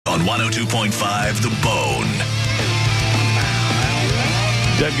on 102.5 The Bone.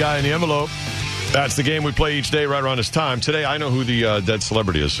 Dead guy in the envelope. That's the game we play each day right around this time. Today, I know who the dead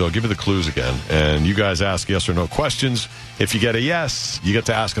celebrity is, so I'll give you the clues again. And you guys ask yes or no questions. If you get a yes, you get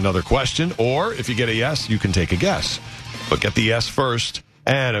to ask another question. Or if you get a yes, you can take a guess. But get the yes first.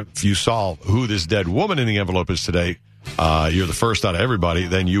 And if you solve who this dead woman in the envelope is today, you're the first out of everybody.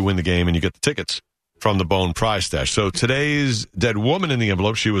 Then you win the game and you get the tickets from the Bone Prize Stash. So today's dead woman in the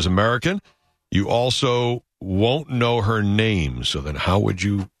envelope, she was American. You also won't know her name. So then how would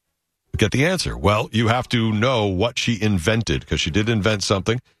you get the answer? Well, you have to know what she invented, because she did invent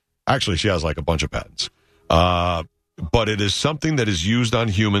something. Actually, she has like a bunch of patents. But it is something that is used on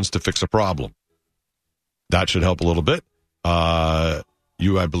humans to fix a problem. That should help a little bit.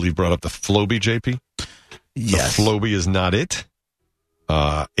 You, I believe, brought up the Flowbee, JP? Yes. The Flowbee is not it.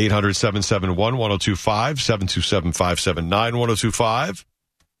 800-771-1025, 727-579-1025.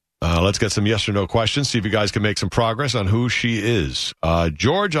 Let's get some yes or no questions, see if you guys can make some progress on who she is.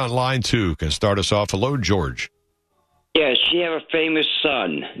 George on line 2 can start us off. Hello, George. Yeah, she have a famous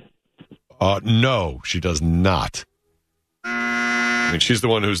son. No, she does not. I mean, she's the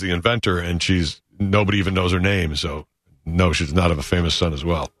one who's the inventor, and nobody even knows her name, so no, she does not have a famous son as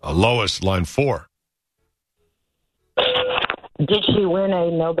well. Lois, line 4. Did she win a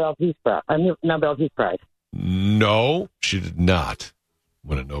Nobel Peace Prize? No, she did not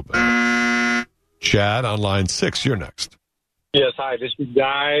win a Nobel. Chad on line 6, you're next. Yes, hi. Did she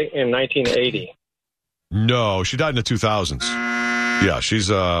die in 1980? No, she died in the 2000s. Yeah,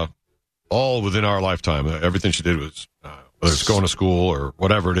 she's all within our lifetime. Everything she did was, whether it's going to school or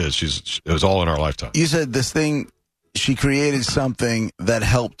whatever it is, it was all in our lifetime. You said this thing, she created something that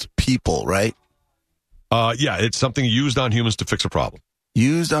helped people, right? Yeah, it's something used on humans to fix a problem.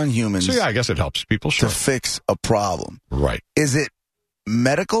 Used on humans. So, yeah, I guess it helps people, sure. To fix a problem. Right. Is it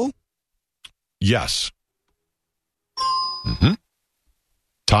medical? Yes. Mm-hmm.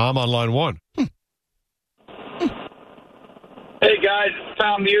 Tom on line 1. Hey, guys, it's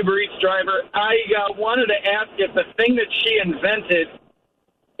Tom, the Uber Eats driver. I wanted to ask if the thing that she invented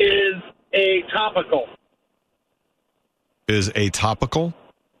is a topical. Is a topical?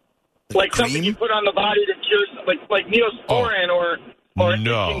 Like cream? Something you put on the body to cure, like Neosporin or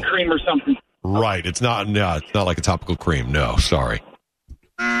no. itching cream or something. Right. It's not like a topical cream. No, sorry.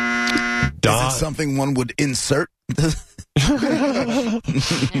 Is it something one would insert? No.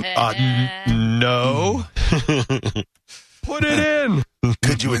 Put it in.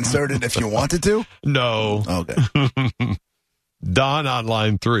 Could you insert it if you wanted to? No. Okay. Don on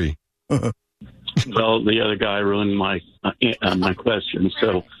line 3. Well, the other guy ruined my question,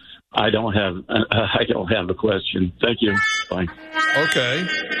 so I don't have a question. Thank you. Bye. Okay.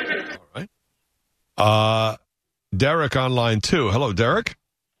 All right. Derek on line 2. Hello, Derek.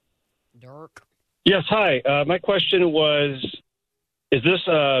 Yes, hi. My question was: is this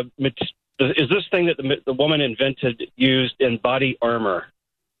thing that the woman invented used in body armor?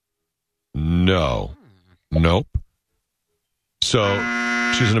 No. Nope. So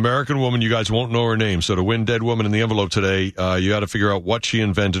she's an American woman. You guys won't know her name. So to win Dead Woman in the envelope today, you got to figure out what she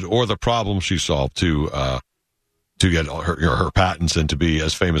invented or the problem she solved to get her patents and to be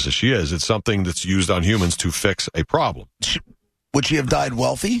as famous as she is. It's something that's used on humans to fix a problem. Would she have died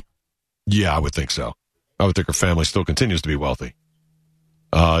wealthy? Yeah, I would think so. I would think her family still continues to be wealthy.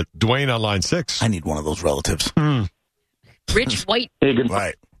 Dwayne on line 6. I need one of those relatives. Rich white. Hey, good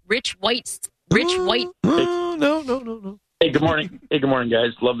right. Rich white. No. Hey, good morning. Hey, good morning, guys.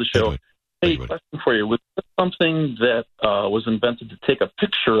 Love the show. Hey, question for you. Was this something that was invented to take a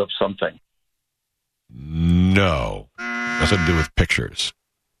picture of something? No. Nothing to do with pictures.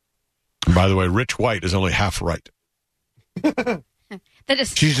 And by the way, Rich White is only half right.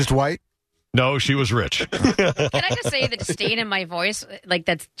 She's just white? No, she was rich. Can I just say the disdain in my voice? Like,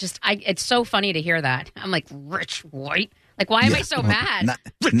 that's just, it's so funny to hear that. I'm like, Rich White? Like, why am I so mad?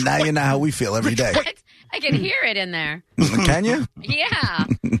 Now you know how we feel every day. I can hear it in there. Can you? Yeah.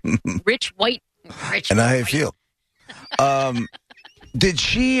 Rich White. I know how you feel. Did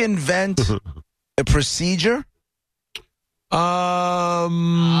she invent a procedure?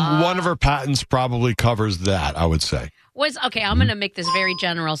 One of her patents probably covers that, I would say. Okay, I'm going to make this very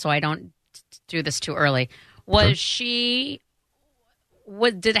general so I don't do this too early. Did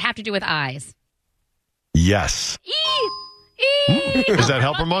it have to do with eyes? Yes. Is that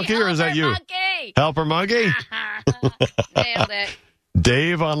Helper Monkey or is that you? Monkey. Helper Monkey? Nailed it.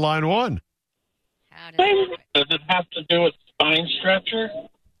 Dave on line 1. Does it have to do with spine stretcher?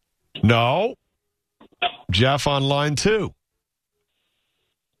 No. Jeff on line 2.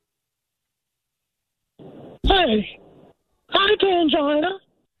 Hey. Hi, Pangina.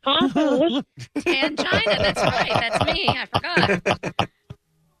 Tonsils. Tangina, that's right. That's me. I forgot.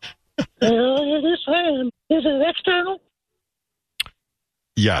 This hand, is it external?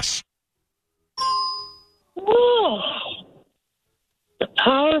 Yes. Oh, the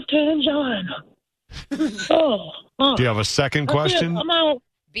power of tangina. Oh. Do you have a second question? I'm out.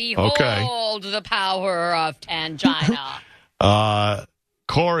 Behold the power of Tangina.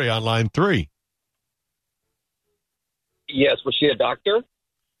 Corey on line 3. Yes. Was she a doctor?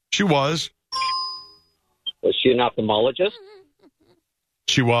 She was. Was she an ophthalmologist?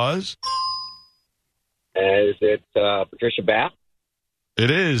 She was. Is it Patricia Bath? It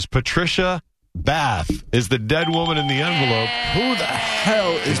is. Patricia Bath is the dead woman in the envelope. Who the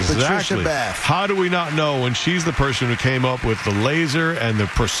hell is Patricia Bath? How do we not know when she's the person who came up with the laser and the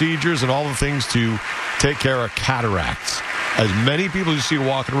procedures and all the things to take care of cataracts? As many people you see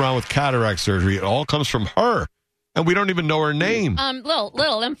walking around with cataract surgery, it all comes from her. And we don't even know her name.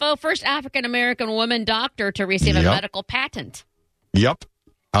 Little info. First African-American woman doctor to receive a medical patent. Yep.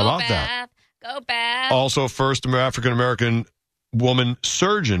 How Go about Bath. that? Go Bath. Also, first African-American woman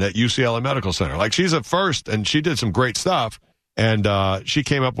surgeon at UCLA Medical Center. Like, she's a first, and she did some great stuff. And she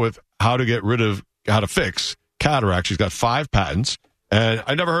came up with how to fix cataract. She's got 5 patents. And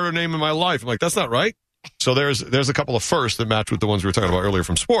I never heard her name in my life. I'm like, that's not right. So there's a couple of firsts that match with the ones we were talking about earlier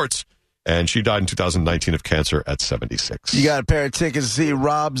from sports. And she died in 2019 of cancer at 76. You got a pair of tickets to see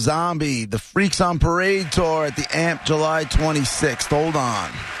Rob Zombie, the Freaks on Parade tour at the AMP July 26th. Hold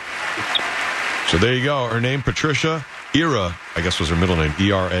on. So there you go. Her name, Patricia Era, I guess was her middle name,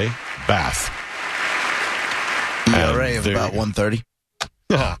 E-R-A, Bath. ERA of about 130.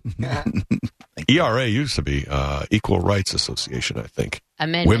 ERA used to be Equal Rights Association, I think.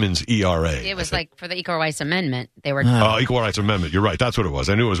 Amendment. Women's ERA. It was like for the Equal Rights Amendment. They were. Equal Rights Amendment. You're right. That's what it was.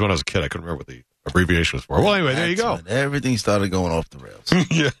 I knew it was when I was a kid. I couldn't remember what the abbreviation was for. Well, anyway, there you go. Everything started going off the rails.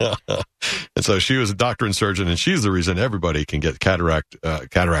 Yeah. And so she was a doctor and surgeon, and she's the reason everybody can get cataract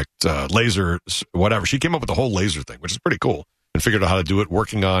laser, whatever. She came up with the whole laser thing, which is pretty cool, and figured out how to do it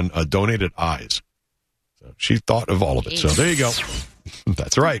working on donated eyes. So she thought of all of it. So there you go.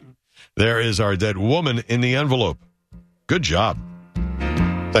 That's right. There is our dead woman in the envelope. Good job.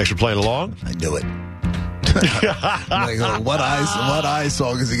 Thanks for playing along. I knew it. What eyes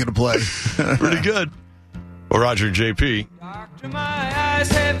song is he going to play? Pretty good. Well, Roger and JP.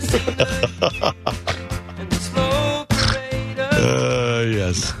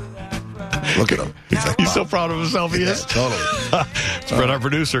 Yes. Look at him. He's so proud of himself, he is. Totally. Fred, our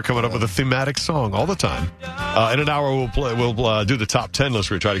producer, coming up with a thematic song all the time. In an hour, we'll do the top 10 list.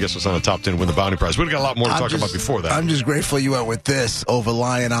 We'll try to guess what's on the top 10 and win the bounty prize. We've got a lot more to talk about before that. I'm just grateful you went with this over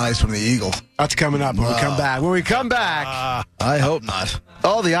Lion Eyes from the Eagles. That's coming up when we come back. When we come back, I hope not.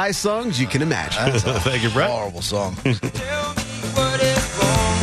 all the ice songs you can imagine. Thank you, Brett. Horrible song.